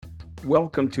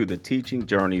Welcome to the Teaching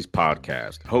Journeys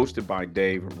podcast, hosted by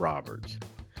Dave Roberts.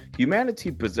 Humanity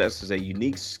possesses a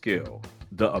unique skill,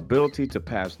 the ability to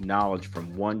pass knowledge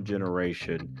from one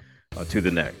generation to the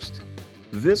next.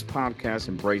 This podcast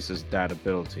embraces that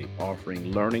ability,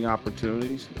 offering learning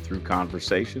opportunities through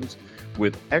conversations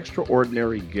with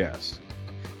extraordinary guests.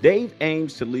 Dave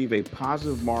aims to leave a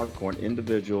positive mark on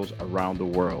individuals around the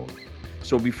world.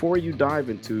 So before you dive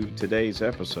into today's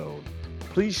episode,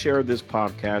 please share this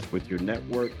podcast with your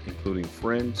network, including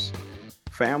friends,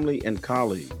 family, and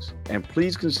colleagues. And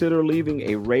please consider leaving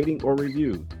a rating or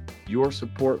review. Your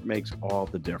support makes all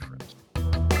the difference.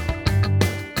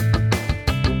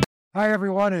 Hi,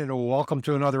 everyone, and welcome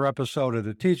to another episode of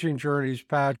the Teaching Journeys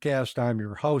podcast. I'm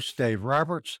your host, Dave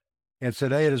Roberts, and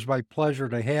today it is my pleasure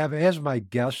to have as my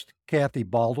guest, Kathy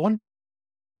Baldwin.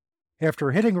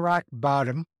 After hitting rock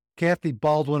bottom, Kathy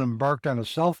Baldwin embarked on a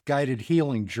self-guided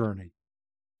healing journey.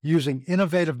 Using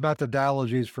innovative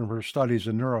methodologies from her studies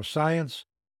in neuroscience,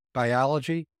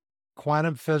 biology,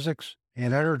 quantum physics,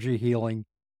 and energy healing,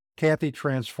 Kathy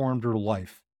transformed her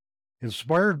life.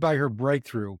 Inspired by her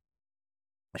breakthrough,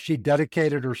 she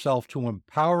dedicated herself to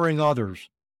empowering others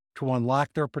to unlock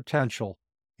their potential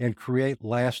and create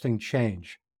lasting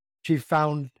change. She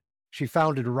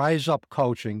founded Rise Up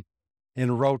Coaching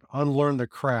and wrote Unlearn the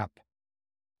Crap,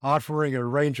 offering a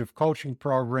range of coaching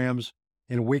programs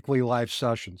and weekly live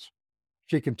sessions.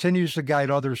 She continues to guide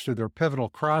others through their pivotal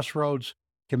crossroads,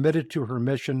 committed to her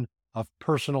mission of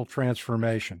personal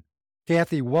transformation.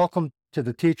 Kathy, welcome to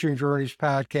the Teaching Journeys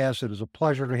podcast. It is a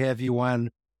pleasure to have you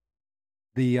on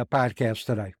the podcast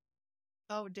today.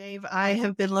 Oh, Dave, I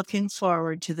have been looking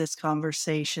forward to this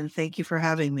conversation. Thank you for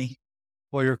having me.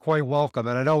 Well, you're quite welcome.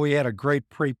 And I know we had a great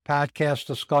pre-podcast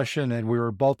discussion, and we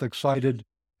were both excited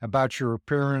about your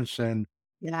appearance and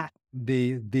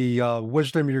the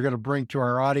wisdom you're going to bring to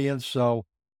our audience. So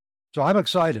I'm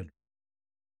excited.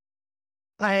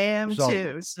 I am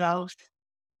too. So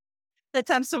let's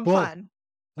have some fun.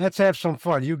 Let's have some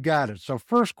fun. You got it. So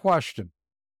first question,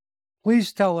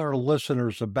 please tell our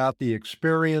listeners about the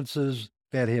experiences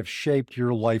that have shaped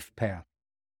your life path.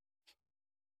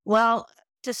 Well,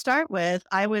 to start with,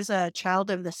 I was a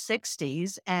child of the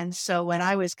 60s. And so when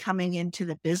I was coming into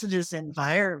the business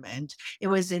environment, it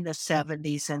was in the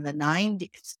 70s and the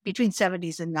 90s, between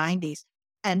 70s and 90s.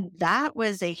 And that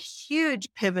was a huge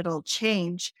pivotal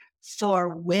change for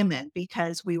women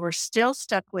because we were still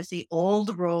stuck with the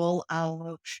old role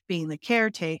of being the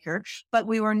caretaker, but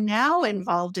we were now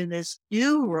involved in this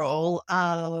new role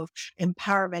of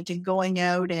empowerment and going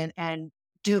out and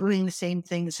doing the same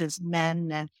things as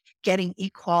men and getting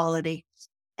equality.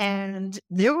 And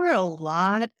there were a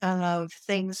lot of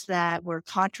things that were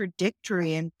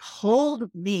contradictory and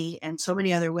pulled me and so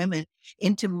many other women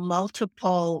into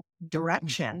multiple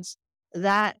directions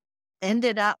that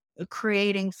ended up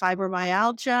creating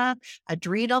fibromyalgia,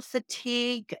 adrenal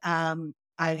fatigue. I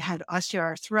had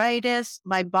osteoarthritis.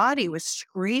 My body was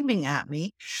screaming at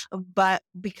me, but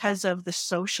because of the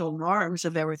social norms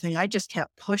of everything, I just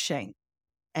kept pushing.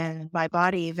 And my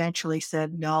body eventually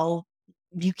said, no,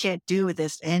 you can't do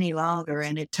this any longer.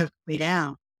 And it took me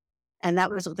down. And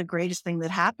that was the greatest thing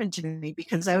that happened to me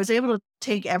because I was able to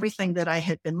take everything that I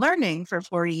had been learning for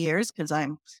 40 years, because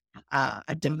I'm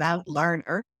a devout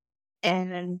learner,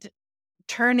 and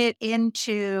turn it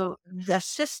into the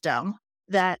system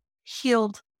that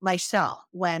healed myself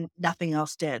when nothing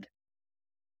else did.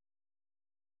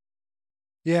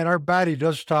 Yeah, and our body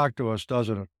does talk to us,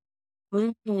 doesn't it?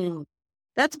 Mm-hmm.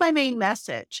 That's my main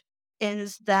message,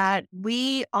 is that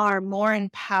we are more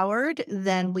empowered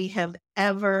than we have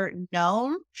ever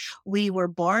known. We were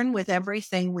born with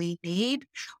everything we need.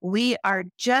 We are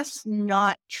just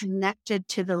not connected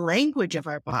to the language of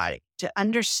our body to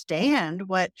understand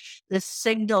what the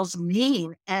signals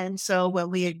mean. And so when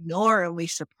we ignore and we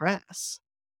suppress.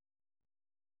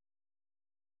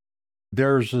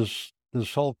 There's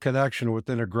this whole connection with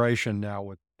integration now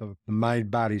with the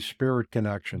mind-body-spirit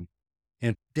connection.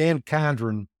 And Dan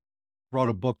Condren wrote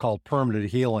a book called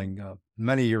Permanent Healing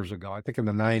many years ago, I think in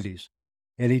the 90s.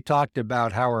 And he talked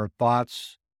about how our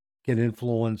thoughts can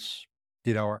influence,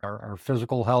 our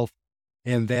physical health,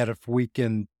 and that if we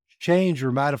can change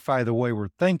or modify the way we're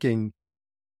thinking,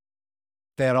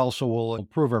 that also will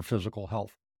improve our physical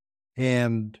health.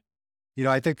 And,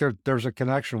 I think there's a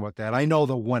connection with that. I know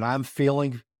that when I'm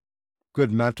feeling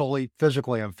good mentally,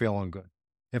 physically, I'm feeling good.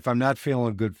 If I'm not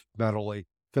feeling good mentally,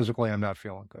 physically, I'm not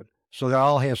feeling good. So that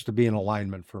all has to be in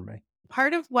alignment for me.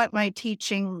 Part of what my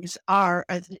teachings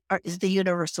is the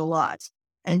universal laws.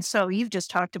 And so you've just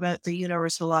talked about the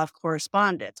universal law of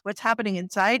correspondence. What's happening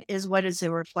inside is what is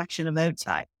a reflection of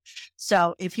outside.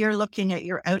 So if you're looking at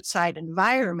your outside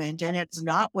environment and it's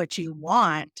not what you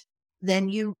want, then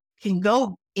you can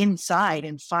go inside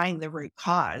and find the root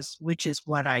cause, which is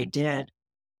what I did.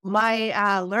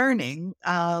 My learning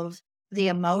of the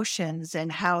emotions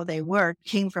and how they work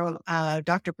came from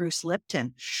Dr. Bruce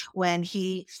Lipton when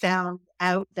he found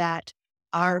out that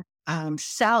our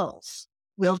cells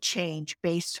will change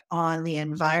based on the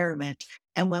environment.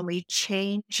 And when we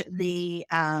change the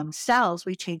cells,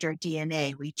 we change our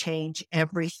DNA, we change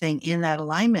everything in that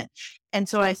alignment. And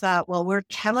so I thought, well, we're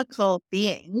chemical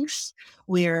beings.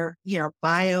 We're,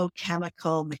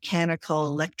 biochemical, mechanical,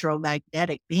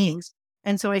 electromagnetic beings.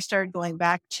 And so I started going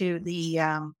back to the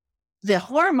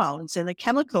hormones and the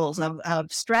chemicals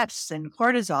of stress and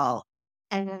cortisol,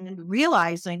 and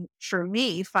realizing for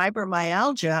me,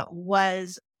 fibromyalgia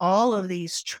was all of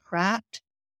these trapped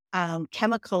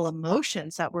chemical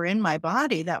emotions that were in my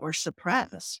body that were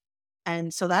suppressed.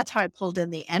 And so that's how I pulled in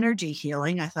the energy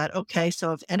healing. I thought, okay,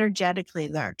 so if energetically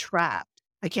they're trapped,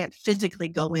 I can't physically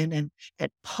go in and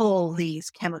pull these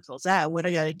chemicals out. What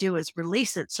I got to do is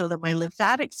release it so that my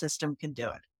lymphatic system can do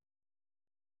it.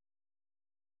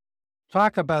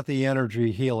 Talk about the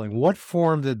energy healing. What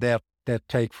form did that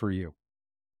take for you?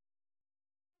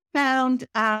 Found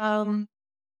a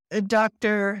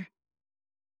doctor.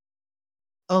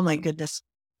 Oh my goodness.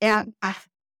 And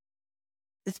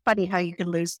it's funny how you can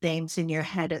lose names in your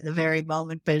head at the very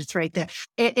moment, but it's right there.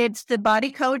 It's the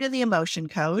body code and the emotion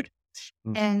code.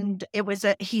 And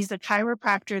he's a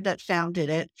chiropractor that founded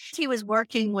it. He was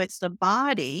working with the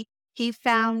body. He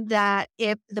found that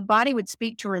if the body would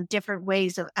speak to her in different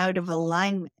ways out of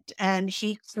alignment, and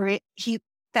he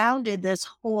founded this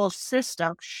whole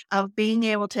system of being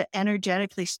able to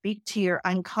energetically speak to your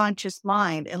unconscious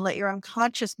mind and let your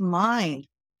unconscious mind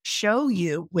show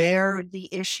you where the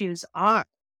issues are,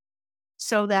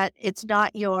 so that it's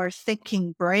not your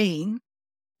thinking brain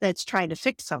that's trying to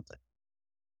fix something.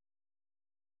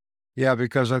 Yeah,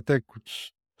 because I think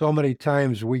so many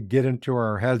times we get into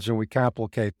our heads and we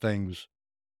complicate things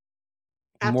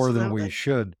more than we Absolutely.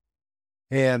 should.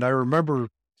 And I remember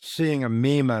seeing a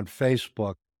meme on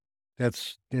Facebook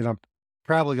that's,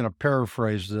 probably going to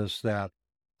paraphrase this, that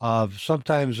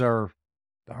sometimes our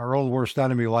own worst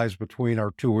enemy lies between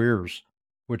our two ears,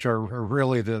 which are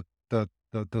really the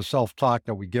self-talk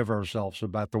that we give ourselves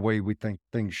about the way we think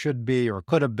things should be or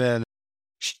could have been.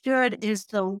 Should is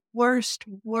the worst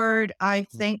word, I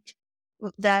think,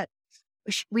 that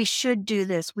we should do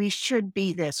this. We should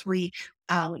be this.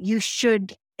 You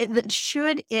should. The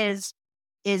should is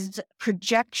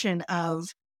projection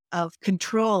of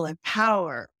control and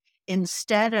power,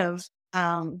 instead of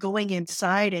going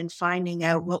inside and finding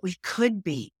out what we could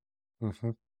be.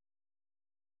 Mm-hmm.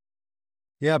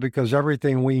 Yeah, because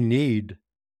everything we need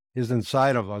is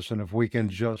inside of us. And if we can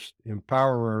just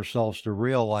empower ourselves to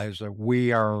realize that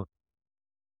we are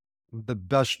the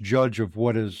best judge of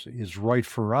what is right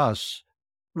for us,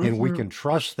 and we can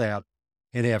trust that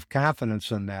and have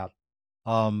confidence in that,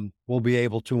 we'll be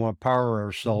able to empower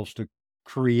ourselves to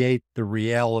create the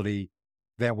reality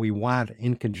that we want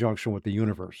in conjunction with the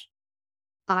universe.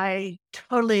 I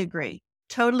totally agree.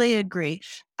 Totally agree.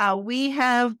 We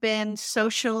have been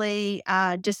socially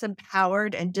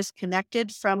disempowered and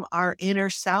disconnected from our inner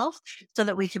self so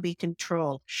that we could be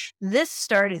controlled. This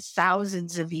started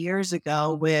thousands of years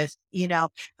ago with,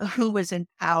 who was in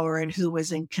power and who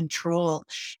was in control.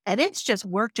 And it's just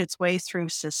worked its way through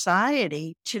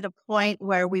society to the point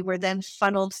where we were then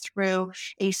funneled through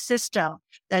a system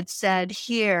that said,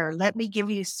 here, let me give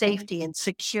you safety and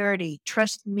security.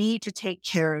 Trust me to take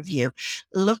care of you.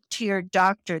 Look to your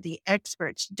doctor, the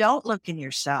experts. Don't look in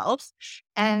yourself.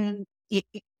 And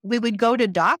we would go to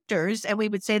doctors and we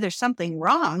would say there's something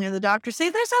wrong. And the doctors say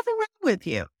there's nothing wrong with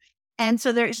you. And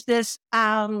so there's this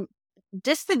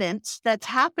dissonance that's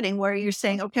happening where you're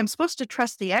saying, okay, I'm supposed to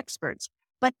trust the experts,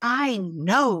 but I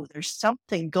know there's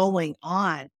something going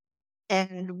on.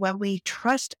 And when we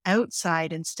trust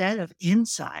outside instead of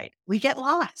inside, we get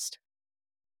lost.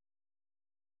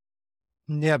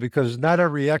 Yeah, because not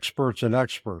every expert's an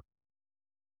expert.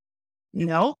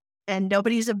 And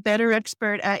nobody's a better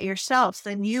expert at yourself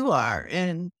than you are.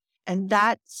 And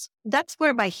that's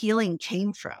where my healing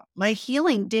came from. My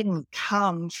healing didn't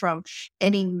come from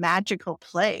any magical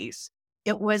place.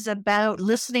 It was about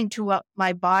listening to what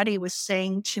my body was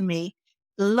saying to me,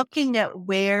 looking at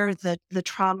where the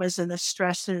traumas and the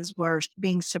stresses were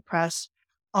being suppressed,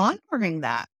 honoring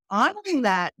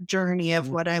that journey of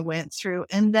what I went through,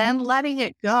 and then letting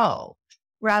it go,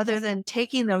 rather than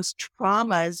taking those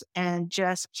traumas and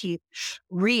just keep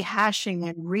rehashing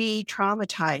and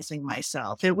re-traumatizing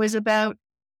myself. It was about,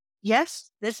 yes,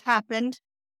 this happened.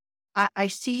 I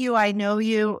see you, I know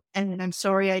you, and I'm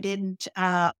sorry I didn't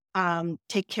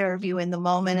take care of you in the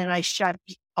moment, and I shut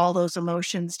all those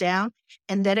emotions down,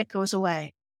 and then it goes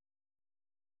away.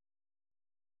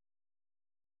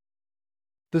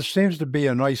 This seems to be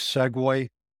a nice segue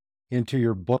into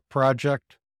your book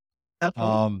project. Okay.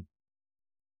 I'm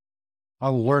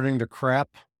learning the crap.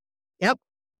 Yep.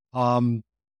 So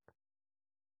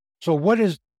what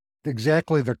is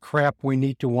exactly the crap we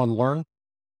need to unlearn?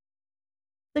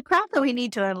 The crap that we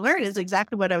need to unlearn is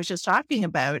exactly what I was just talking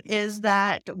about, is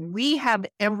that we have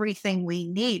everything we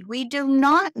need. We do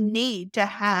not need to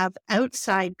have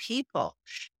outside people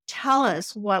tell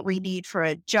us what we need for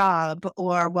a job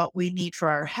or what we need for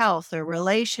our health or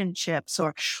relationships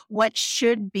or what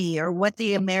should be or what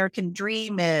the American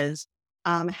dream is,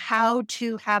 how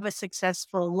to have a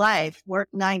successful life, work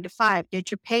 9 to 5,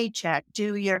 get your paycheck,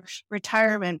 do your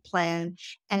retirement plan,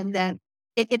 and then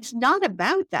it's not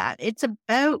about that. It's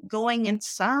about going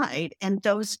inside and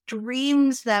those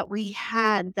dreams that we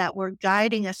had that were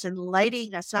guiding us and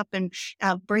lighting us up and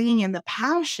bringing in the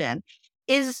passion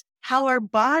is how our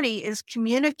body is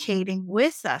communicating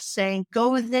with us, saying,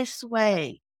 go this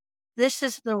way. This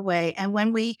is the way. And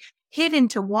when we hit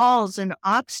into walls and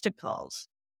obstacles,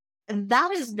 and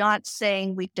that is not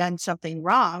saying we've done something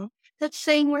wrong. That's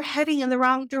saying we're heading in the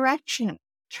wrong direction.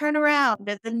 Turn around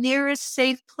at the nearest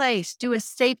safe place. Do a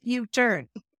safe U-turn.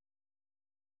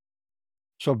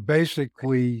 So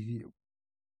basically,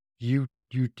 you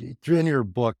in your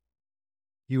book,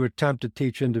 you attempt to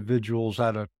teach individuals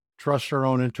how to trust their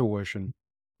own intuition,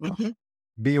 Mhm.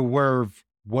 be aware of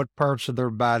what parts of their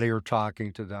body are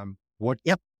talking to them, what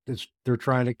Yep. they're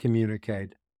trying to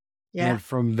communicate, Yeah. and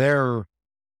from there,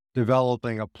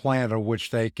 developing a plan of which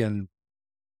they can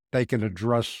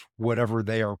address whatever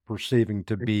they are perceiving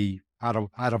to be out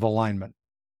of alignment.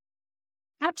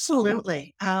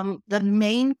 Absolutely. The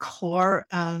main core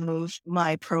of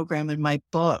my program and my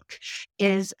book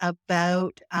is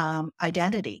about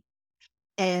identity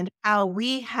and how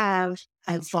we have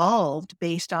evolved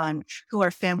based on who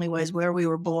our family was, where we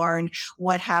were born,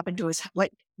 what happened to us,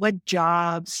 what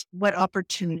jobs, what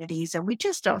opportunities, and we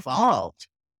just evolved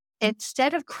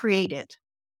instead of created.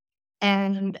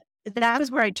 And that was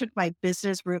where I took my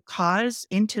business root cause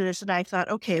into this. And I thought,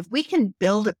 okay, if we can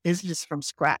build a business from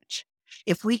scratch,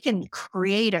 if we can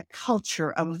create a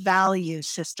culture, a value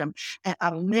system,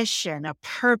 a mission, a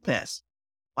purpose,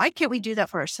 why can't we do that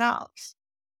for ourselves?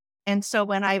 And so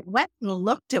when I went and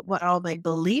looked at what all my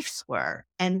beliefs were,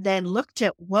 and then looked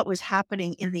at what was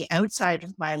happening in the outside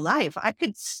of my life, I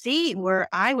could see where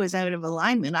I was out of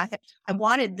alignment. I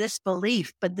wanted this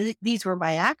belief, but these were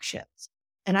my actions.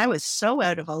 And I was so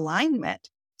out of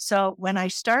alignment. So when I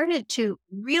started to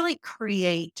really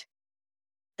create,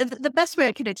 the best way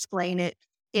I could explain it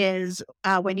is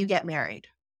when you get married,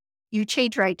 you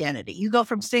change your identity. You go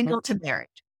from single to married.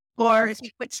 Or if you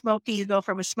quit smoking, you go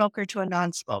from a smoker to a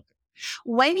non-smoker.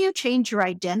 When you change your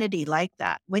identity like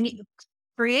that, when you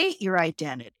create your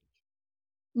identity,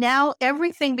 now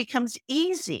everything becomes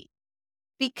easy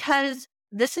because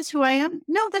this is who I am.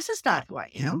 No, this is not who I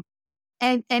am.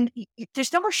 And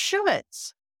there's no more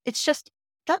shoulds. It's just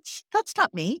that's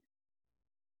not me.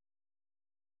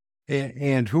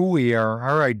 And who we are,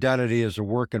 our identity is a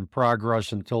work in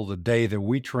progress until the day that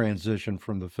we transition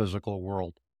from the physical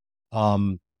world.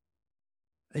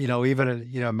 Even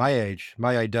at my age,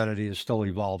 my identity is still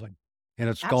evolving, and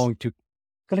it's Absolutely.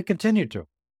 going to continue to.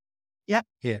 Yep.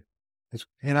 Yeah.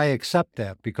 And I accept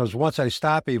that because once I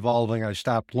stop evolving, I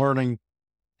stop learning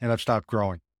and I've stopped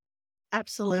growing.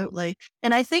 Absolutely.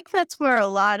 And I think that's where a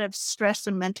lot of stress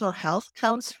and mental health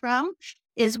comes from,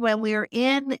 is when we're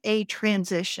in a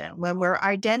transition, when our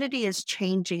identity is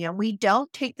changing and we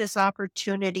don't take this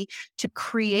opportunity to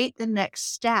create the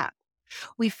next step.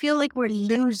 We feel like we're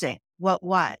losing what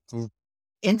was Mm.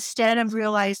 instead of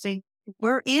realizing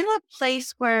we're in a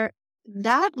place where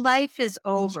that life is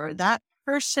over. That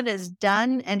person is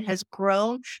done and has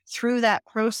grown through that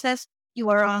process. You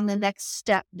are on the next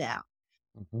step now.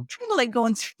 Mhm. Kind of like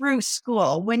going through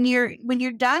school. When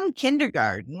you're done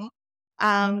kindergarten,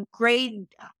 grade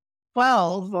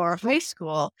 12 or high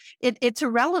school, it's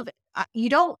irrelevant. You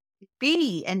don't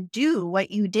be and do what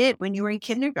you did when you were in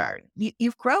kindergarten.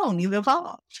 You've grown, you've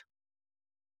evolved.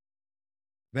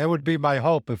 That would be my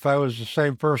hope. If I was the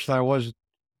same person I was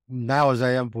now as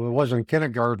I am, was in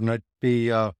kindergarten, it'd be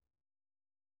a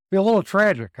little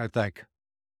tragic, I think.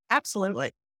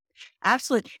 Absolutely.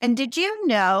 Absolutely. And did you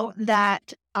know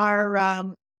that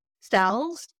our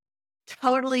cells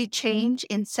totally change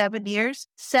in 7 years?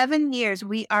 7 years,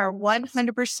 we are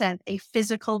 100% a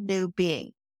physical new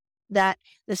being. that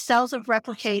the cells have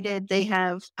replicated, they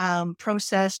have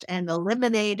processed and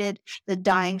eliminated the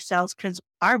dying cells because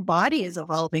our body is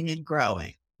evolving and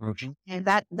growing. Mhm. And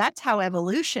that's how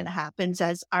evolution happens.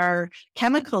 As our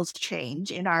chemicals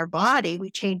change in our body, we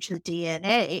change the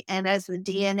DNA. And as the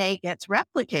DNA gets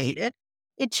replicated,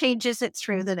 it changes it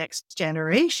through the next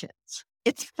generations.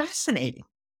 It's fascinating.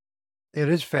 It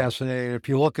is fascinating. If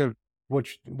you look at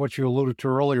what you alluded to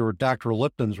earlier with Dr.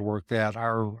 Lipton's work, that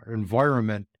our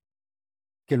environment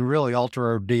can really alter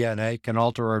our DNA, can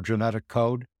alter our genetic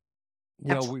code. You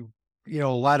know, Absolutely. a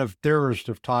lot of theorists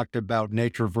have talked about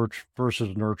nature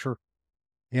versus nurture,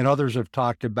 and others have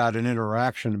talked about an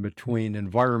interaction between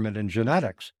environment and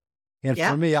genetics. And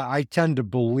Yeah, for me, I tend to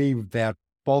believe that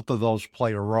both of those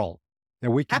play a role.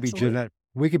 That absolutely.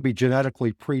 we could be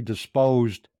genetically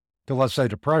predisposed to, let's say,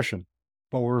 depression,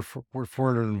 but we're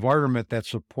for an environment that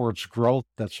supports growth,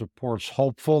 that supports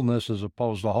hopefulness as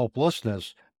opposed to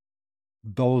hopelessness.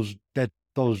 Those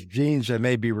genes that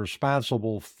may be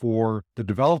responsible for the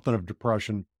development of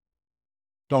depression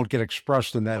don't get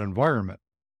expressed in that environment.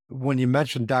 When you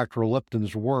mentioned Dr.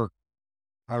 Lipton's work,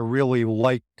 I really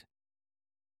liked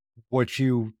what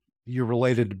you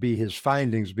related to be his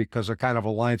findings, because it kind of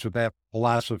aligns with that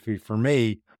philosophy for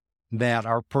me, that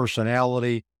our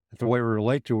personality, the way we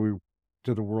relate to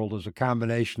the world, is a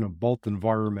combination of both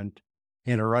environment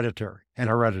and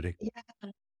heredity.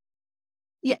 Yeah.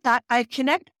 Yeah, I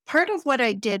connect. Part of what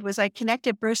I did was I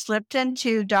connected Bruce Lipton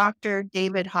to Dr.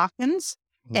 David Hawkins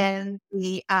Mm. and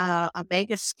the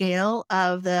omega scale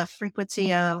of the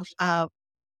frequency of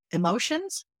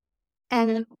emotions.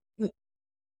 And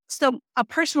so, a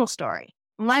personal story.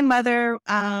 My mother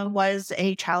was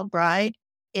a child bride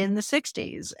in the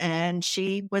 60s, and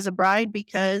she was a bride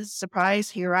because, surprise,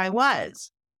 here I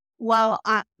was. Well,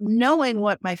 knowing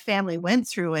what my family went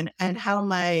through and how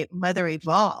my mother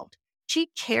evolved, she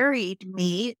carried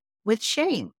me with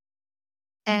shame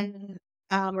and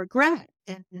regret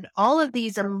and all of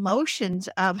these emotions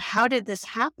of how did this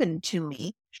happen to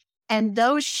me? And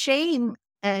those shame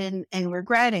and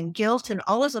regret and guilt and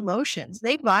all those emotions,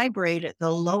 they vibrate at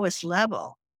the lowest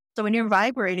level. So when you're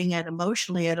vibrating at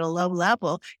emotionally at a low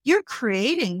level, you're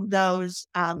creating those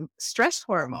stress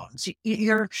hormones.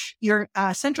 Your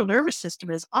central nervous system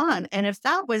is on, and if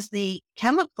that was the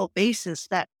chemical basis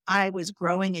that I was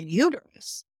growing in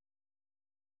uterus,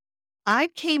 I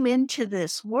came into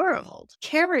this world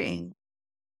carrying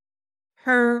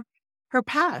her her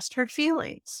past, her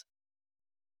feelings.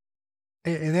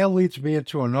 And that leads me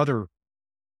into another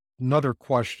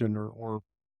question or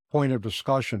point of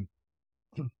discussion.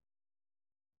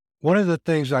 One of the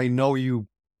things I know you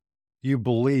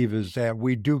believe is that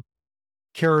we do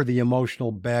carry the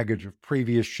emotional baggage of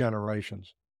previous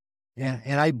generations.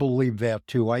 And I believe that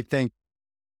too. I think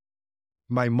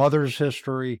my mother's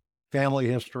history, family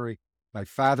history, my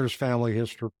father's family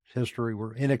history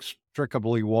were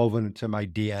inextricably woven into my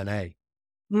DNA.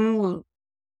 Mm.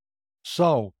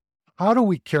 So, how do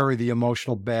we carry the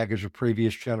emotional baggage of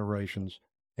previous generations?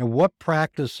 And what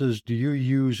practices do you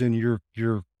use in your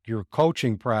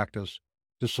coaching practice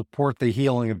to support the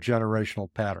healing of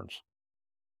generational patterns?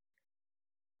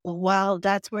 Well,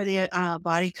 that's where the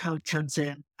body code comes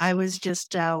in. I was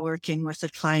just working with a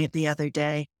client the other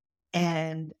day,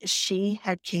 and she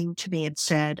had came to me and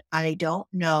said, "I don't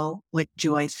know what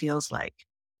joy feels like.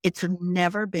 It's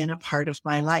never been a part of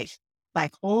my life. My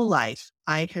whole life,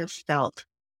 I have felt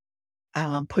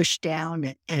pushed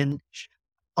down and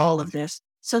all of this."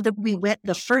 So that we went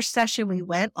the first session we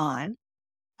went on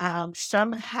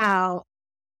somehow,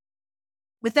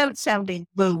 without sounding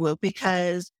woo woo,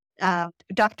 because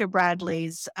Dr.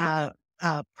 Bradley's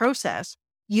process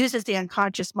uses the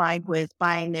unconscious mind with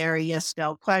binary yes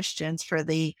no questions for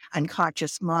the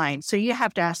unconscious mind. So you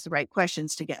have to ask the right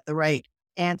questions to get the right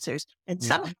answers. And Mm.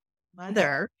 somehow my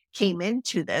mother came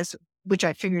into this, which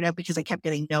I figured out because I kept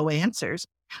getting no answers.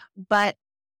 But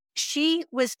she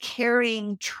was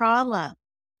carrying trauma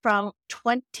from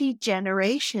 20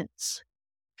 generations.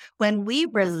 When we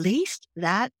released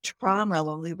that trauma,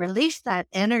 when we released that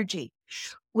energy,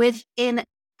 within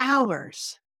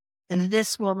hours, and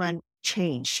this woman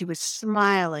changed. She was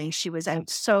smiling. She was out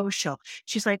social.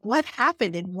 She's like, what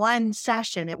happened in one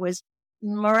session? It was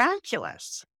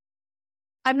miraculous.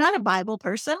 I'm not a Bible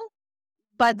person,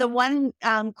 but the one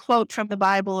quote from the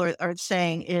Bible or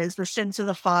saying is the sins of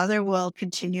the father will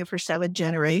continue for 7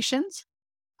 generations.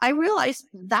 I realized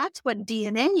that's what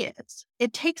DNA is.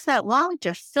 It takes that long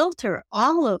to filter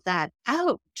all of that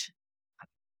out.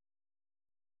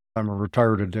 I'm a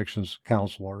retired addictions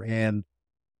counselor, and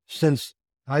since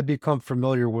I become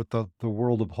familiar with the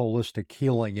world of holistic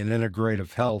healing and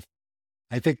integrative health,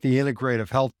 I think the integrative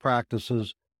health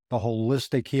practices, the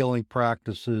holistic healing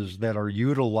practices that are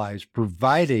utilized,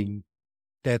 providing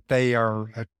that they are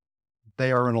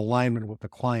in alignment with the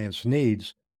client's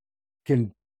needs,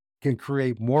 can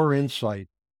create more insight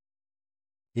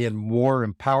and more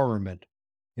empowerment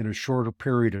in a shorter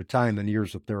period of time than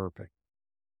years of therapy.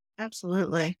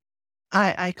 Absolutely.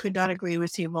 I could not agree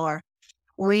with you more.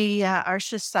 Our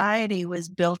society was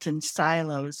built in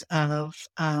silos of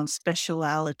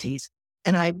specialities.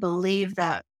 And I believe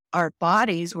that our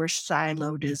bodies were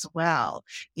siloed as well.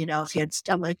 You know, if you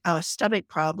had a stomach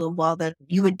problem, well, then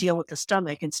you would deal with the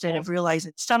stomach instead of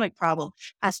realizing stomach problem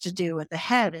has to do with the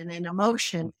head and an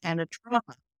emotion and a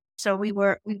trauma. So we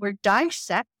were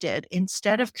dissected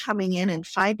instead of coming in and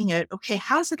finding out, okay,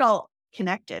 how's it all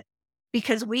connected?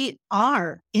 Because we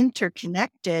are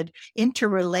interconnected,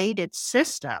 interrelated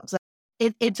systems.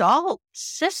 It's all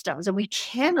systems and we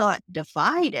cannot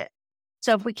divide it.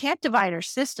 So if we can't divide our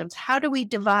systems, how do we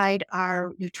divide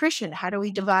our nutrition? How do we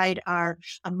divide our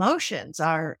emotions,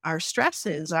 our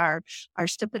stresses, our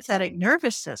sympathetic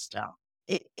nervous system?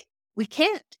 We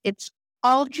can't. It's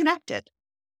all connected.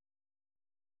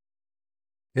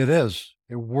 It is.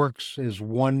 It works as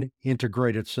one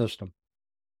integrated system.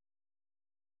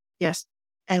 Yes.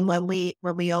 And when we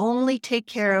only take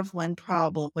care of one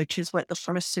problem, which is what the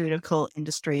pharmaceutical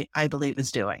industry, I believe,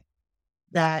 is doing,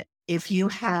 that if you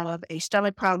have a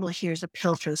stomach problem, here's a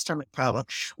pill for the stomach problem.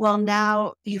 Well,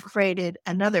 now you've created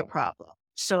another problem.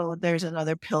 So there's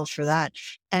another pill for that.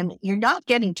 And you're not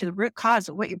getting to the root cause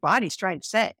of what your body's trying to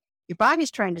say. Your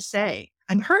body's trying to say,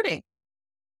 I'm hurting.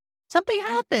 Something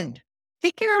happened.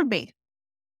 Take care of me.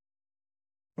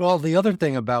 Well, the other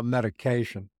thing about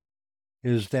medication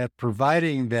is that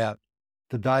providing that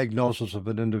the diagnosis of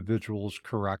an individual is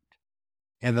correct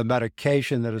and the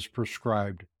medication that is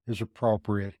prescribed is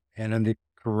appropriate and in the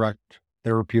correct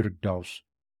therapeutic dose.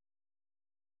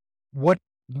 What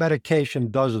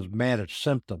medication does is manage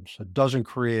symptoms. It doesn't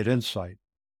create insight.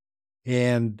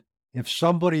 And if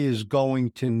somebody is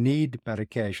going to need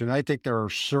medication, I think there are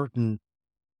certain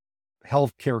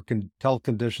health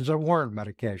conditions that warrant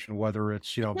medication, whether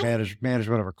it's,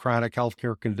 management of a chronic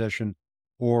healthcare condition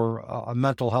or a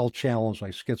mental health challenge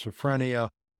like schizophrenia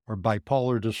or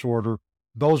bipolar disorder.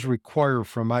 Those require,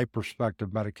 from my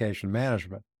perspective, medication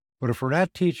management. But if we're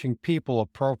not teaching people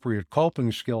appropriate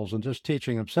coping skills and just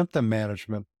teaching them symptom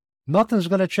management, nothing's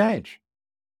going to change.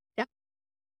 Yeah.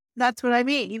 That's what I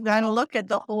mean. You've got to look at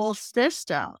the whole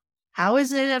system. How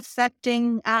is it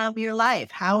affecting your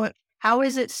life? How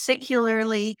is it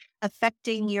secularly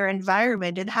affecting your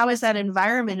environment? And how is that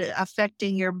environment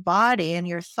affecting your body and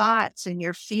your thoughts and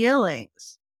your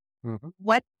feelings? Mm-hmm.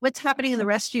 What's happening in the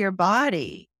rest of your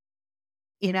body?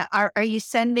 You know, are you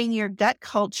sending your gut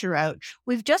culture out?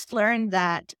 We've just learned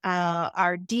that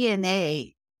our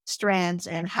DNA strands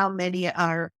and how many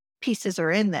our pieces are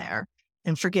in there.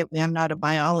 And forgive me, I'm not a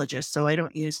biologist, so I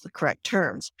don't use the correct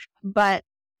terms. But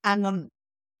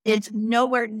it's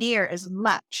nowhere near as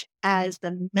much as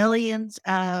the millions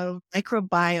of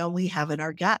microbiome we have in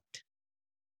our gut.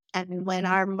 And when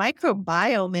our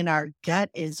microbiome in our gut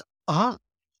is off,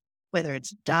 whether it's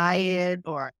diet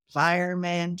or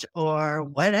environment or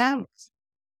whatever,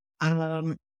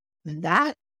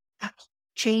 that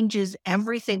changes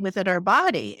everything within our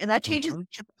body. And that changes the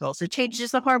chemicals, it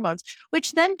changes the hormones,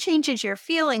 which then changes your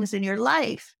feelings in your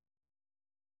life.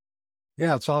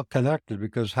 Yeah, it's all connected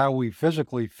because how we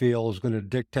physically feel is going to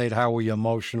dictate how we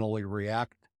emotionally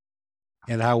react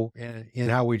and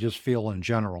how we just feel in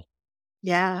general.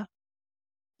 Yeah.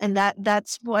 And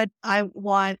that's what I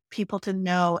want people to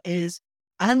know is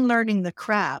unlearning the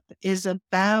crap is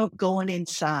about going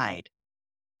inside.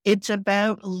 It's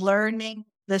about learning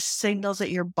the signals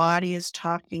that your body is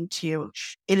talking to you.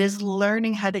 It is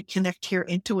learning how to connect to your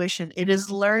intuition. It is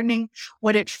learning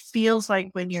what it feels like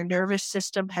when your nervous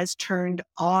system has turned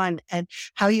on and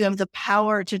how you have the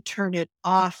power to turn it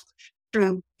off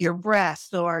through your breath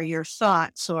or your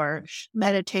thoughts or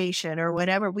meditation or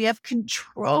whatever. We have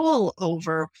control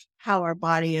over how our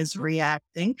body is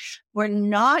reacting. We're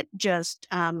not just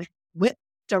whipped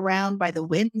around by the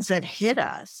winds that hit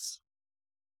us,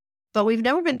 but we've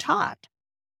never been taught.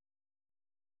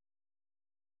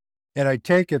 And I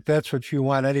take it that's what you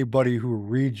want anybody who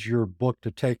reads your book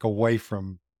to take away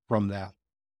from that.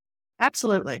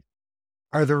 Absolutely.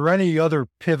 Are there any other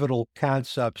pivotal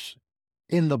concepts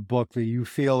in the book that you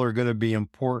feel are going to be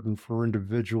important for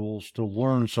individuals to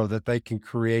learn so that they can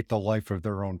create the life of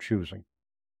their own choosing?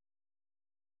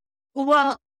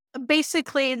 Well,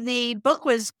 basically the book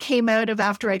came out of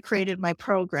after I created my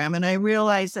program and I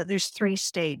realized that there's 3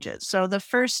 stages. So the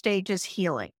first stage is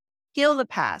healing. heal the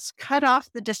past, cut off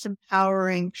the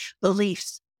disempowering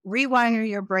beliefs, rewire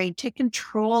your brain, take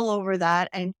control over that,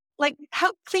 and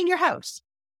clean your house.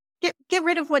 Get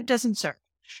rid of what doesn't serve.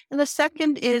 And the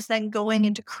second is then going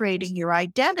into creating your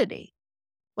identity.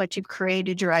 Once you've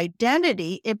created your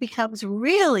identity, it becomes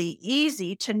really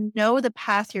easy to know the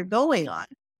path you're going on.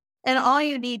 And all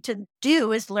you need to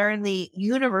do is learn the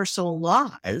universal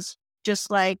laws, just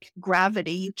like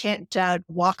gravity. You can't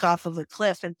walk off of a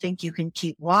cliff and think you can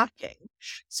keep walking.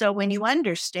 So when you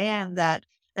understand that,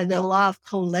 and the law of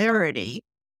polarity,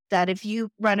 that if you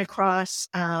run across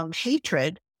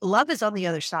hatred, love is on the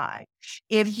other side.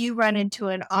 If you run into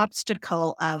an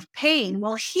obstacle of pain,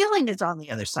 well, healing is on the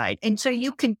other side. And so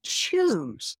you can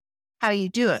choose how you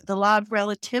do it. The law of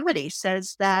relativity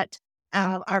says that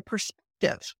our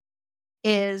perspective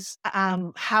is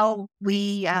how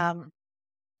we,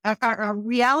 our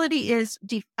reality is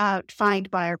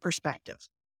defined by our perspective.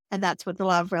 And that's what the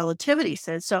law of relativity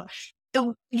says. So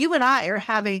you and I are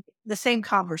having the same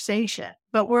conversation,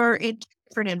 but we're in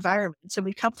different environments. So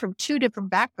we come from two different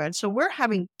backgrounds. So we're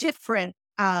having different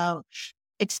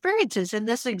experiences in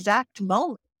this exact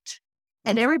moment.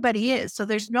 And everybody is. So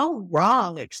there's no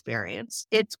wrong experience.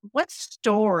 It's what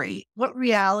story, what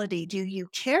reality do you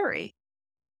carry?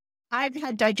 I've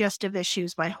had digestive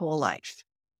issues my whole life.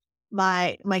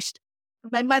 My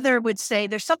mother would say,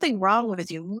 there's something wrong with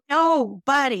you.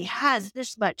 Nobody has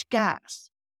this much gas.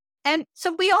 And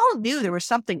so we all knew there was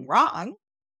something wrong,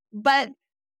 and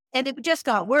it just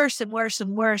got worse and worse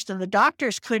and worse. And the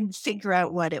doctors couldn't figure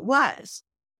out what it was.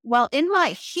 Well, in my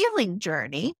healing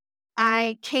journey,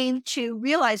 I came to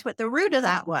realize what the root of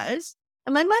that was.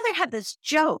 And my mother had this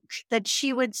joke that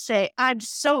she would say, I'm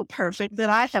so perfect that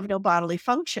I have no bodily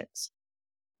functions.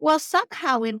 Well,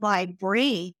 somehow in my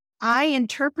brain, I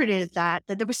interpreted that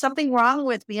there was something wrong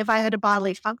with me if I had a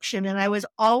bodily function, and I was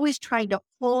always trying to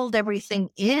hold everything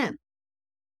in.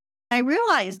 I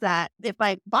realized that if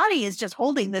my body is just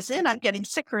holding this in, I'm getting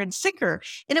sicker and sicker.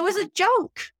 And it was a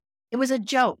joke. It was a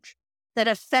joke that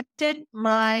affected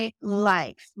my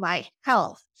life, my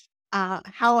health,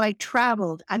 how I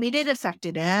traveled. I mean, it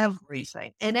affected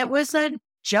everything. And it was a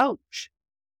joke.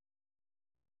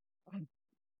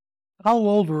 How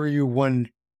old were you when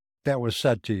that was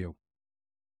said to you?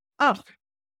 Oh,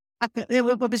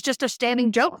 it was just a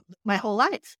standing joke my whole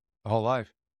life. Whole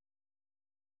life.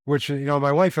 Which,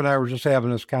 my wife and I were just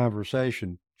having this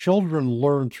conversation. Children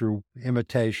learn through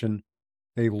imitation.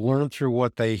 They learn through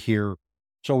what they hear.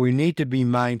 So we need to be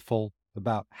mindful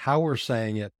about how we're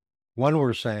saying it, when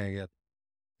we're saying it,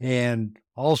 and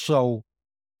also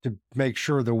to make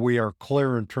sure that we are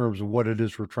clear in terms of what it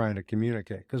is we're trying to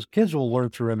communicate. Because kids will learn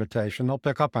through imitation. They'll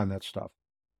pick up on that stuff.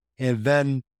 And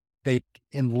then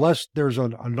unless there's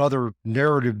another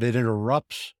narrative that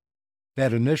interrupts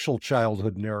that initial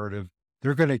childhood narrative,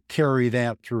 they're going to carry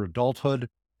that through adulthood.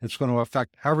 It's going to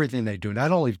affect everything they do,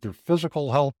 not only their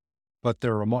physical health, but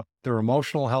their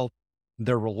emotional health,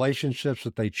 their relationships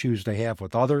that they choose to have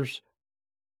with others,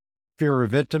 fear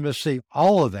of intimacy,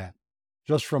 all of that.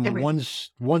 Just from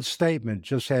one statement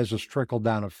just has this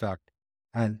trickle-down effect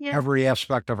on every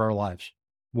aspect of our lives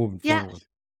moving forward.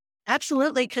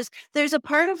 Absolutely, because there's a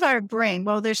part of our brain,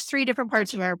 well, there's 3 different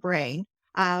parts of our brain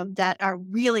that are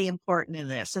really important in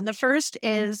this. And the first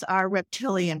is our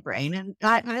reptilian brain. And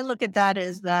I look at that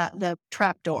as the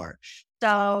trap door.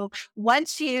 So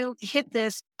once you hit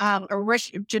this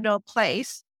original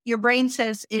place, your brain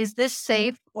says, is this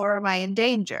safe or am I in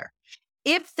danger?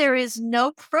 If there is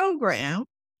no program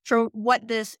for what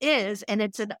this is and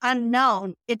it's an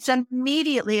unknown, it's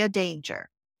immediately a danger.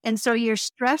 And so your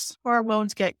stress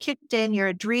hormones get kicked in, your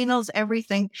adrenals,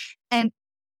 everything. And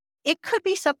it could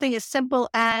be something as simple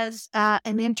as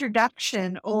an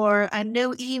introduction or a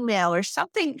new email or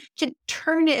something can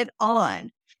turn it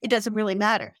on. It doesn't really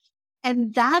matter.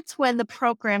 And that's when the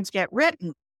programs get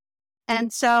written.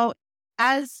 And so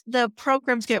as the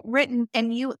programs get written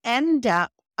and you end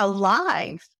up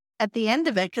alive at the end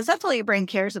of it, because that's all your brain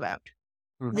cares about.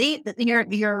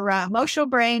 Mm-hmm. Your emotional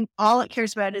brain, all it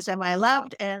cares about is, am I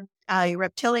loved? And your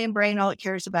reptilian brain, all it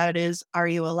cares about is, are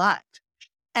you alive?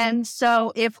 And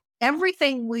so if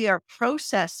everything we are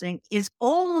processing is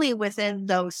only within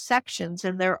those sections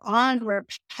and they're on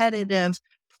repetitive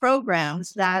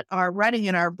programs that are running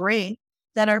in our brain,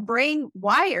 that our brain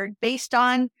wired based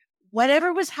on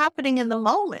whatever was happening in the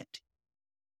moment.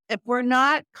 If we're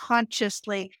not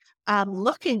consciously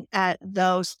looking at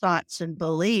those thoughts and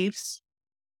beliefs,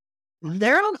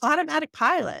 they're on automatic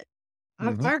pilot.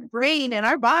 Mm-hmm. Our brain and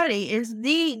our body is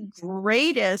the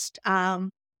greatest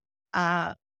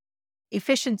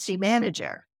efficiency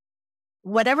manager.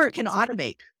 Whatever it can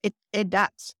automate, it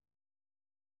does.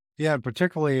 Yeah, and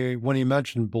particularly when you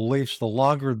mentioned beliefs, the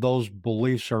longer those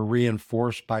beliefs are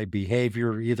reinforced by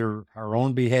behavior, either our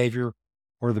own behavior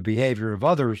or the behavior of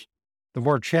others, the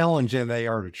more challenging they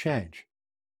are to change.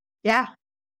 Yeah.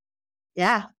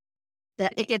 Yeah.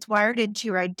 That it gets wired into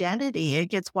your identity. It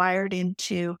gets wired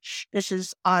into this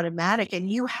is automatic,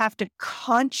 and you have to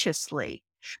consciously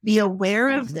be aware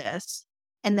of this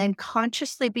and then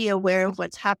consciously be aware of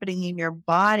what's happening in your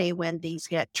body when these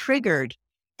get triggered.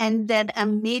 And then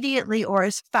immediately or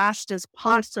as fast as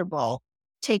possible,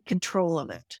 take control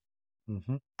of it.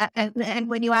 Mm-hmm. And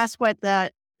when you ask what the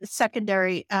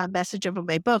secondary message of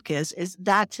my book is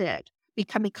that's it.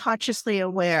 Becoming consciously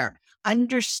aware,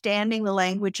 understanding the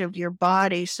language of your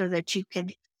body so that you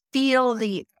can feel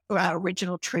the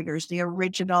original triggers, the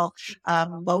original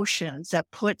motions that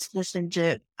puts this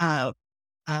into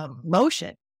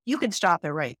motion. You can stop it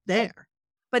right there.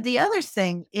 But the other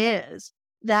thing is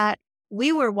that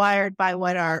we were wired by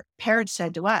what our parents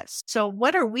said to us. So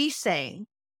what are we saying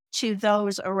to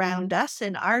those around us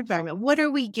in our environment? What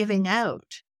are we giving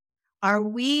out? Are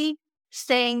we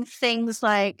saying things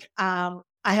like, I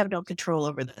have no control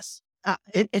over this?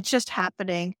 It's just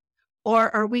happening. Or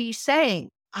are we saying,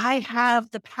 I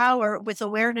have the power with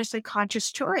awareness and conscious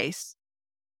choice?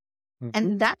 Mm.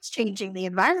 And that's changing the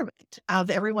environment of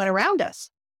everyone around us.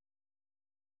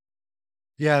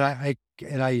 Yeah,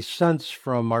 and I sense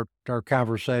from our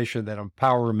conversation that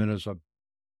empowerment is a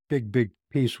big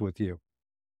piece with you.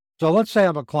 So let's say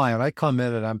I'm a client. I come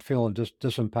in and I'm feeling just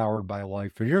disempowered by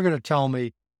life. And you're going to tell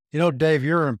me, Dave,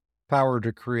 you're empowered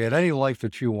to create any life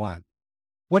that you want.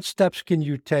 What steps can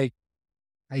you take,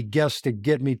 I guess, to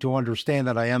get me to understand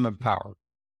that I am empowered?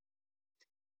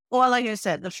 Well, like I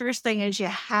said, the first thing is you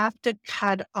have to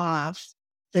cut off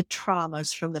the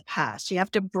traumas from the past. You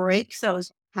have to break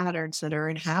those patterns that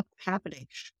are happening.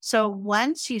 So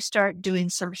once you start doing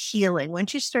some healing,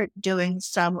 once you start doing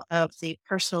some of the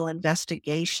personal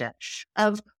investigation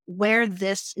of where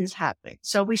this is happening.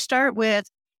 So we start with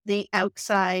the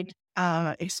outside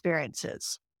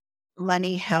experiences,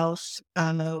 money, health,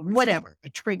 whatever, a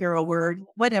trigger, a word,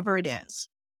 whatever it is.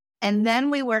 And then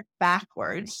we work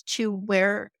backwards to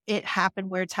where it happened,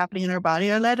 where it's happening in our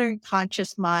body, or let our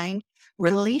conscious mind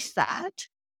release that.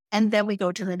 And then we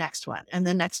go to the next one and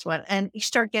the next one. And you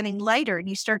start getting lighter and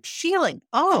you start feeling,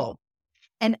 oh.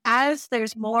 And as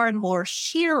there's more and more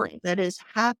healing that is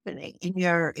happening in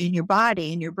your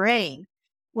body, in your brain,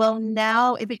 well,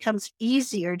 now it becomes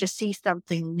easier to see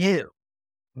something new.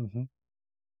 Mm-hmm.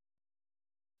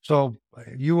 So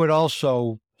you would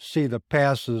also see the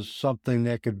past as something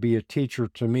that could be a teacher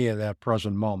to me at that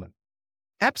present moment.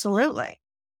 Absolutely.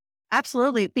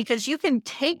 Absolutely. Because you can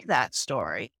take that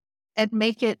story and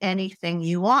make it anything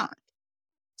you want.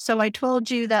 So I told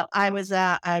you that I was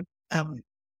a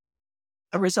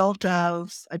result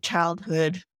of a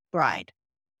childhood bride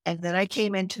and that I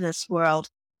came into this world.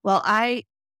 Well, I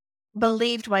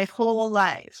believed my whole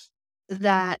life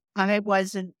that I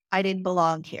didn't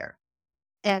belong here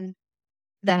and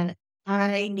that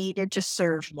I needed to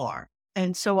serve more.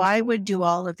 And so I would do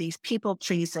all of these people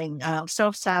pleasing,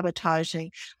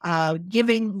 self-sabotaging,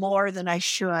 giving more than I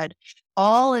should,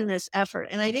 all in this effort.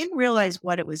 And I didn't realize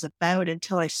what it was about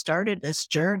until I started this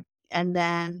journey and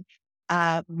then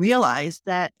realized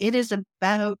that it is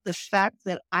about the fact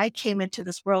that I came into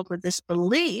this world with this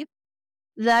belief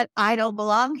that I don't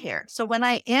belong here. So when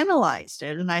I analyzed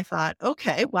it and I thought,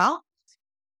 okay, well,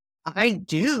 I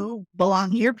do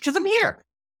belong here because I'm here.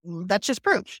 That's just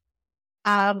proof.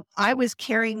 I was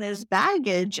carrying this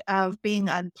baggage of being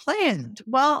unplanned.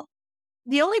 Well,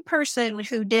 the only person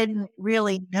who didn't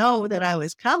really know that I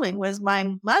was coming was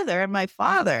my mother and my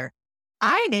father.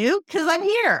 I knew because I'm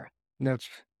here. That's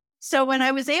So when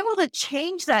I was able to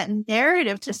change that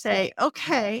narrative to say,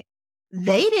 okay,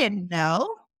 they didn't know,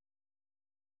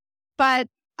 but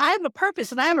I have a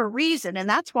purpose and I have a reason, and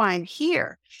that's why I'm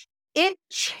here. It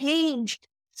changed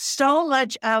so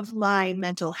much of my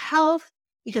mental health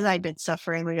because I'd been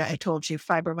suffering, I told you,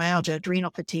 fibromyalgia, adrenal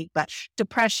fatigue, but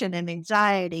depression and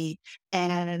anxiety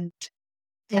and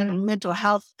mental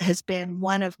health has been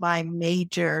one of my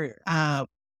major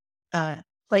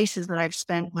places that I've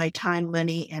spent my time,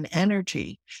 money, and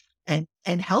energy and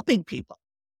helping people.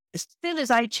 As soon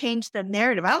as I changed the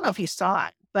narrative, I don't know if you saw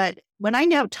it, but when I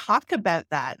now talk about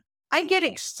that, I get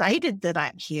excited that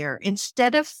I'm here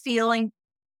instead of feeling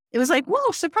it was like, whoa,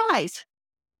 surprise.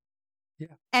 yeah.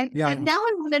 And now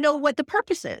I want to know what the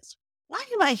purpose is. Why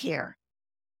am I here?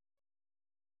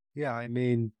 Yeah, I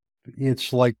mean,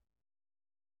 it's like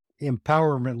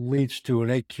empowerment leads to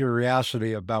innate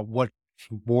curiosity about what's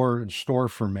more in store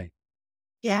for me.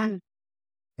 Yeah.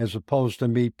 as opposed to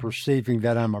me perceiving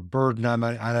that I'm a burden on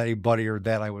anybody, or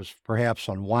that I was perhaps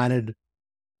unwanted,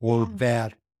 or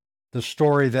that the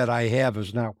story that I have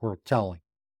is not worth telling.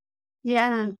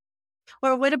 Yeah.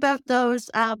 Or what about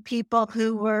those people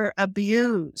who were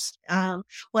abused?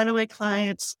 One of my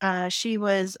clients, she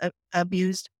was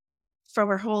abused from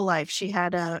her whole life. She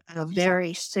had a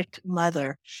very sick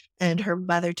mother, and her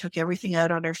mother took everything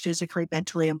out on her physically,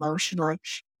 mentally, emotionally.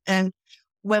 And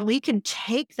when we can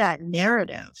take that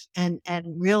narrative and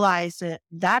realize that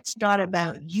that's not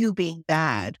about you being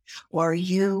bad, or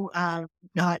you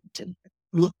not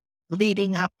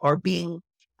leading up or being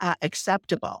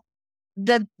acceptable,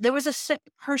 that there was a sick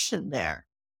person there,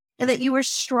 and that you were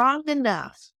strong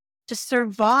enough to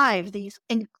survive these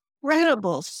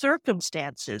incredible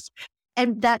circumstances.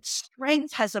 And that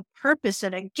strength has a purpose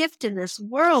and a gift in this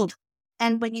world.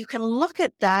 And when you can look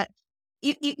at that,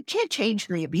 you can't change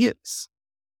the abuse.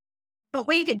 But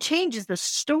what you can change is the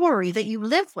story that you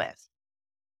live with.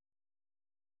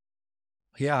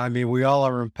 Yeah, I mean, we all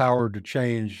are empowered to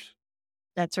change.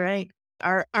 That's right.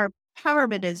 Our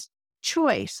empowerment is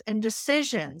choice and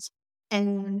decisions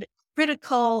and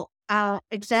critical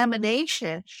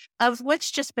examination of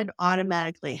what's just been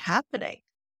automatically happening.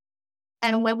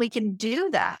 And when we can do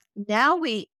that, now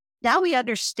we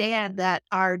understand that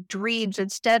our dreams,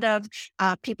 instead of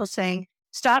people saying,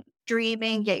 stop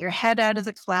dreaming, get your head out of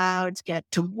the clouds, get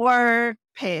to work,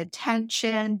 pay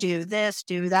attention, do this,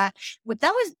 do that.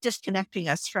 That was disconnecting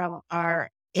us from our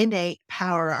innate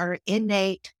power, our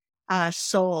innate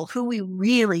soul, who we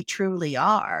really truly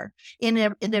are, in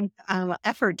an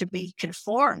effort to be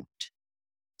conformed.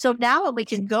 So now we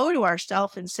can go to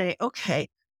ourselves and say, okay,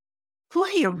 who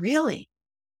are you really?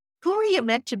 Who are you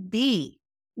meant to be?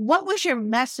 What was your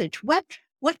message? What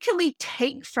can we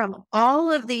take from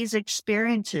all of these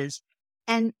experiences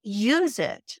and use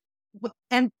it?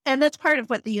 And that's part of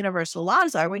what the universal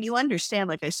laws are. When you understand,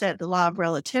 like I said, the law of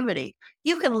relativity,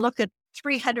 you can look at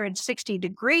 360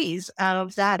 degrees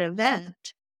of that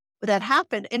event that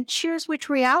happened and choose which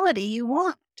reality you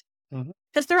want,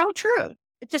 because they're all true.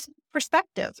 It's just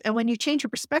perspective. And when you change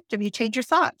your perspective, you change your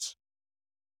thoughts.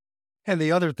 And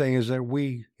the other thing is that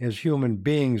we, as human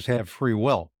beings, have free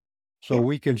will. So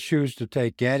we can choose to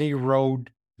take any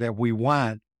road that we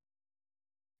want,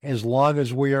 as long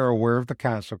as we are aware of the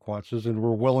consequences and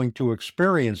we're willing to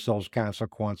experience those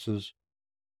consequences.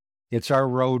 It's our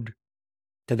road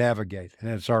to navigate, and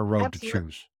it's our road to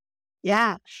choose.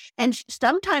 Yeah. And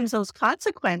sometimes those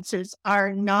consequences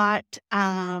are not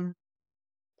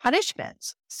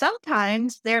punishments.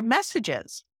 Sometimes they're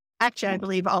messages. Actually, I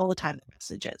believe all the time they're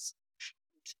messages.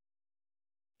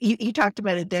 You talked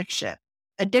about addiction.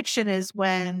 Addiction is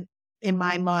when, in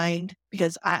my mind,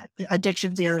 because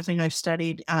addiction's the other thing I've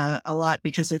studied a lot,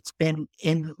 because it's been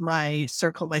in my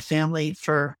circle, my family,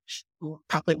 for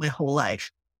probably my whole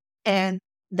life. And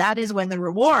that is when the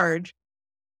reward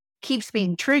keeps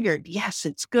being triggered. Yes,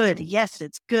 it's good. Yes,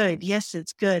 it's good. Yes,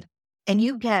 it's good. And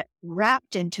you get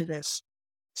wrapped into this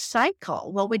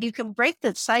cycle. Well, when you can break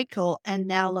the cycle and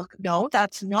now look, no,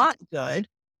 that's not good.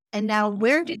 And now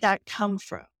where did that come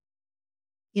from?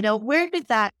 Where did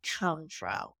that come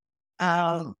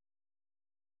from?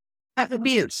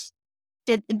 Abuse.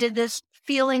 Did this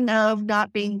feeling of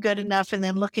not being good enough and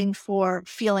then looking for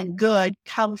feeling good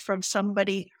come from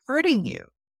somebody hurting you?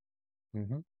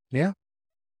 Yeah.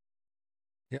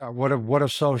 Yeah. What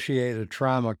associated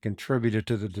trauma contributed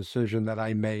to the decision that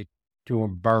I made to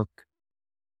embark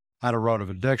on a road of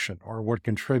addiction, or what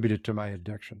contributed to my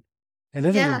addiction? And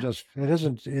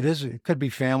it could be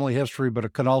family history, but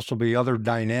it could also be other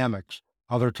dynamics,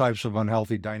 other types of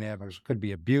unhealthy dynamics. It could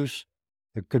be abuse.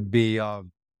 It could be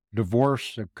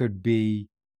divorce. It could be,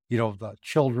 the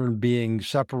children being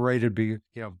separated,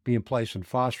 being placed in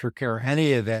foster care.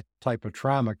 Any of that type of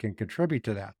trauma can contribute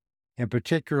to that. And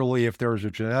particularly if there's a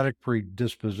genetic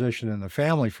predisposition in the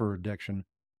family for addiction,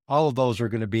 all of those are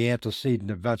going to be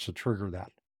antecedent events that trigger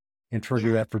that, and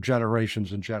trigger that for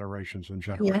generations and generations and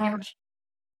generations.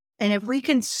 And if we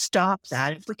can stop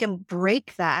that, if we can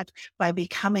break that by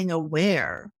becoming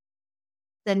aware,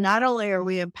 then not only are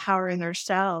we empowering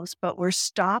ourselves, but we're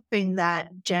stopping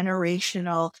that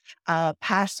generational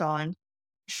pass on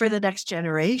for the next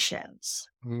generations.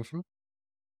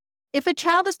 If a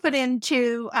child is put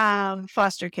into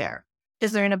foster care,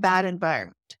 is they're in a bad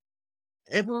environment?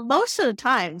 Most of the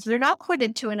times, they're not put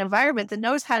into an environment that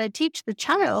knows how to teach the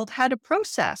child how to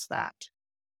process that,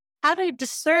 how to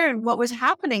discern what was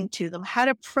happening to them, how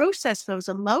to process those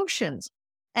emotions.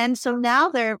 And so now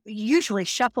they're usually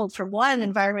shuffled from one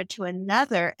environment to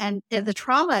another, and the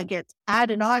trauma gets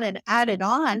added on and added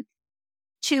on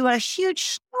to a huge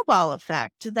snowball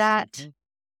effect that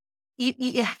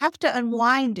you have to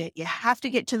unwind it. You have to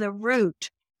get to the root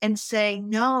and say,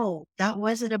 no, that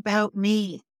wasn't about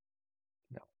me.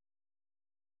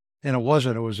 And it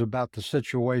wasn't. It was about the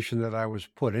situation that I was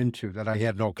put into that I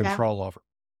had no control over.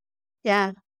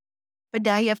 Yeah. But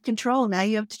now you have control. Now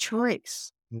you have the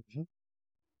choice. Mm-hmm.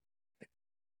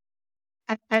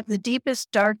 At the deepest,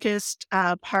 darkest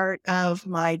part of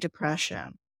my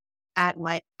depression, at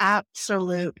my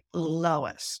absolute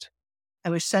lowest, I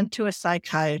was sent to a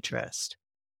psychiatrist,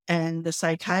 and the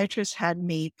psychiatrist had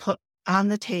me put on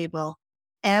the table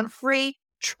every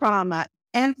trauma,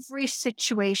 every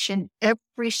situation,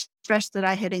 every stress that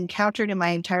I had encountered in my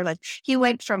entire life. He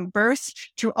went from birth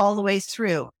to all the way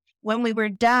through. When we were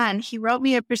done, he wrote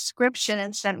me a prescription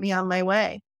and sent me on my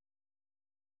way.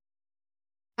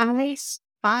 I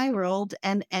spiraled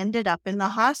and ended up in the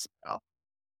hospital.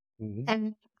 Mm-hmm.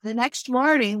 And the next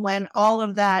morning, when all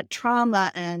of that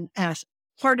trauma and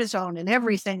cortisone and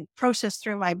everything processed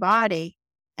through my body,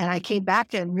 and I came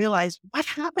back and realized what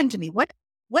happened to me? What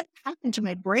happened to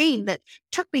my brain that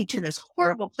took me to this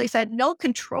horrible place? I had no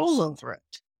control over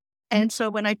it. And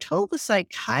so when I told the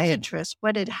psychiatrist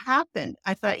what had happened,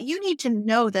 I thought, you need to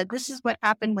know that this is what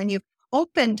happened when you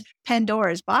opened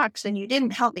Pandora's box and you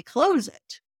didn't help me close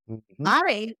it. Mm-hmm.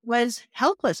 I was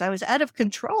helpless. I was out of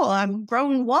control. I'm a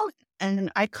grown woman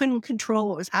and I couldn't control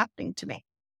what was happening to me.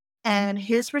 And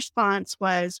his response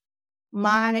was,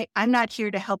 I'm not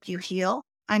here to help you heal.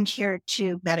 I'm here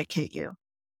to medicate you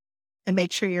and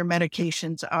make sure your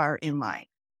medications are in line.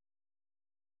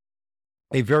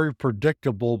 A very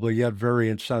predictable, but yet very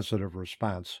insensitive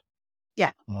response.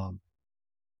 Yeah.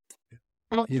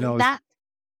 That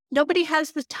nobody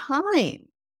has the time.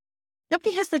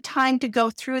 Nobody has the time to go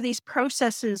through these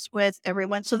processes with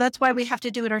everyone. So that's why we have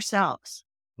to do it ourselves.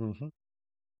 Mm-hmm.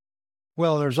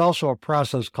 Well, there's also a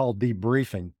process called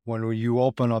debriefing. When you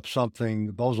open up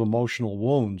something, those emotional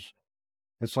wounds,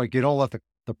 it's like you don't let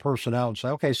the person out and say,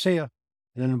 okay, see ya.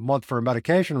 And in a month for a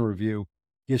medication review,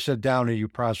 you sit down and you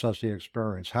process the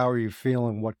experience. How are you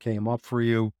feeling? What came up for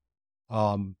you?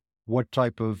 What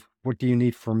do you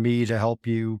need from me to help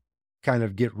you kind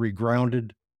of get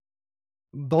regrounded?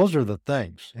 Those are the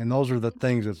things. And those are the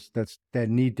things that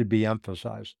need to be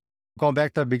emphasized. Going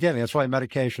back to the beginning, that's why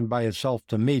medication by itself,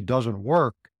 to me, doesn't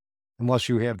work unless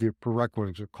you have the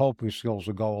prerequisites of coping skills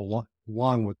to go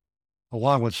along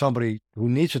with somebody who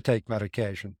needs to take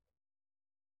medication.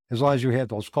 As long as you have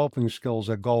those coping skills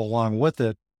that go along with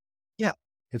it, yeah,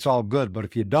 it's all good. But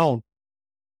if you don't,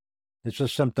 it's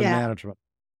just symptom management.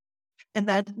 And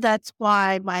that's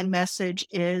why my message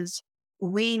is,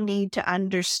 we need to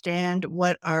understand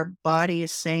what our body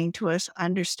is saying to us,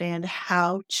 understand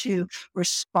how to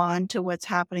respond to what's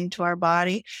happening to our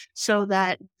body, so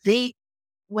that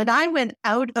when I went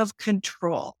out of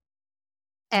control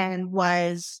and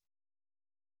was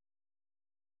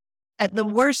at the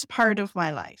worst part of my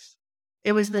life,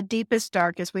 it was the deepest,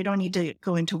 darkest. We don't need to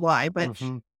go into why, but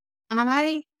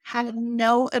I had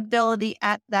no ability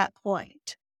at that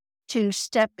point to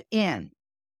step in.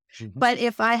 Mm-hmm. But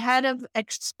if I had have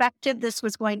expected this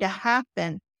was going to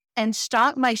happen and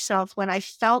stop myself when I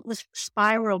felt the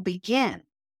spiral begin,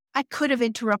 I could have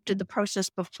interrupted the process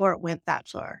before it went that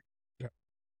far.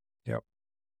 Yep.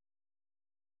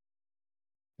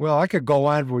 Well, I could go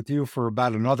on with you for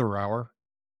about another hour,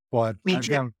 but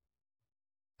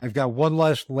I've got one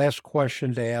last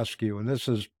question to ask you. And this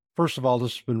is, first of all,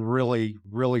 this has been really,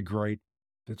 really great.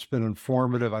 It's been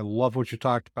informative. I love what you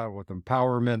talked about with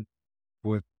empowerment,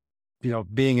 with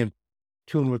being in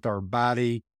tune with our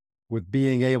body, with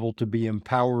being able to be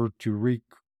empowered to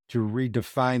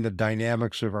redefine the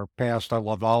dynamics of our past. I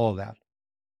loved all of that.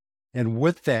 And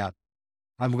with that,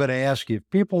 I'm going to ask you, if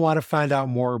people want to find out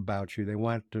more about you, they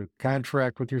want to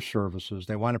contract with your services,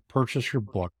 they want to purchase your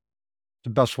book,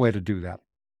 the best way to do that.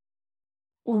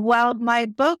 Well, my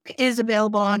book is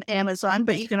available on Amazon,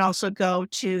 but you can also go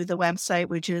to the website,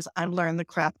 which is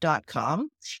unlearnthecrap.com.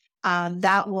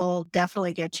 That will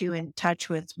definitely get you in touch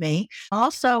with me.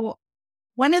 Also,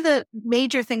 one of the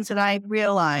major things that I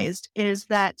realized is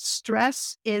that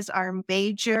stress is our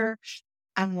major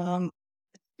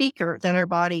speaker that our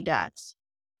body does.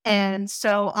 And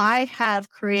so I have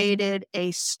created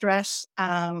a stress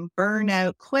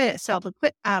burnout quiz,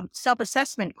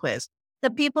 self-assessment quiz,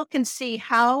 that people can see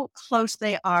how close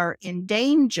they are in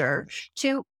danger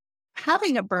to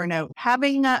having a burnout,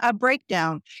 having a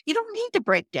breakdown. You don't need to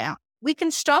break down. We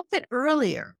can stop it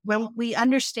earlier when we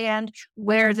understand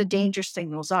where the danger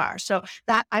signals are. So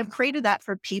that I've created that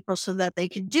for people so that they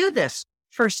can do this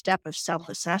first step of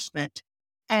self-assessment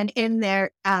And in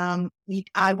there,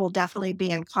 I will definitely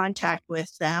be in contact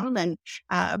with them and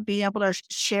be able to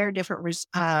share different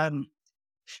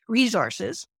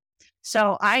resources.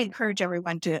 So I encourage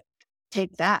everyone to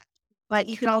take that. But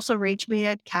you can also reach me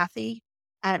at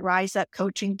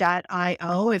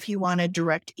Kathy@riseupcoaching.io if you want to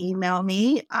direct email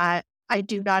me. I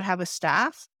do not have a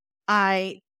staff.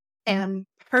 I am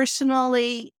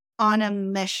personally on a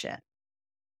mission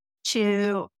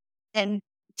to and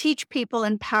teach people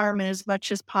empowerment as much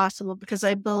as possible, because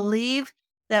I believe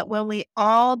that when we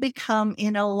all become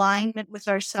in alignment with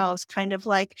ourselves, kind of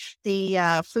like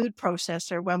the food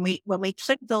processor, when we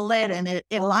click the lid and it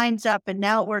lines up and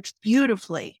now it works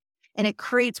beautifully and it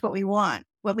creates what we want.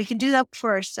 When we can do that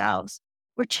for ourselves,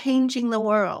 we're changing the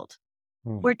world.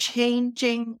 We're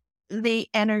changing the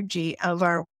energy of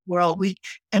our world. We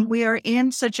are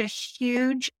in such a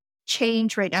huge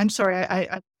change right now. I'm sorry,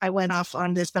 I went off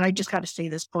on this, but I just got to say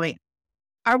this point.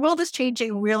 Our world is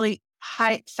changing really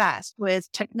fast with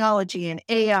technology and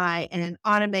AI and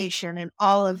automation and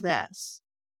all of this.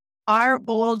 Our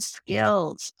old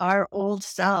skills, our old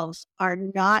selves are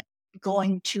not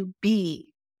going to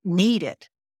be needed.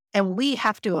 And we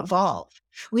have to evolve.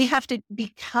 We have to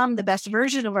become the best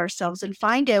version of ourselves and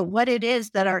find out what it is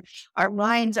that our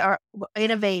minds are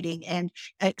innovating and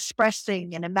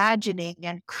expressing and imagining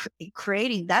and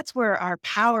creating. That's where our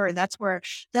power, that's where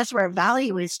our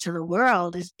value is to the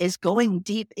world, is going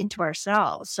deep into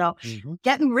ourselves. So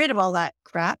getting rid of all that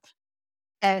crap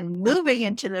and moving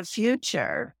into the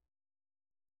future.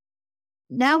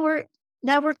 Now we're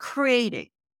creating.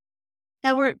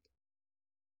 Now we're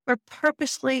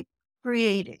purposely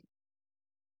creating.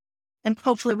 And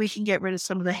hopefully we can get rid of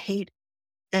some of the hate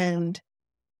and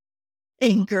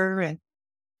anger and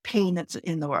pain that's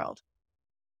in the world.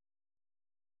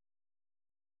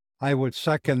 I would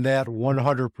second that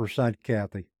 100%,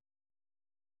 Kathy.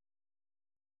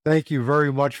 Thank you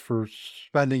very much for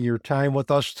spending your time with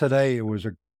us today. It was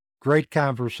a great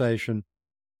conversation,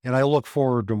 and I look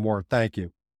forward to more. Thank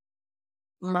you.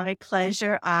 My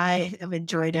pleasure. I have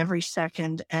enjoyed every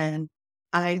second, and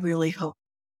I really hope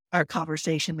our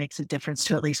conversation makes a difference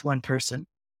to at least one person.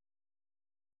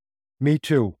 Me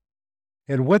too.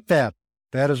 And with that,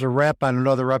 that is a wrap on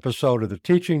another episode of the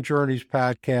Teaching Journeys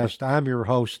podcast. I'm your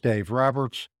host, Dave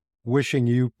Roberts, wishing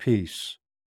you peace.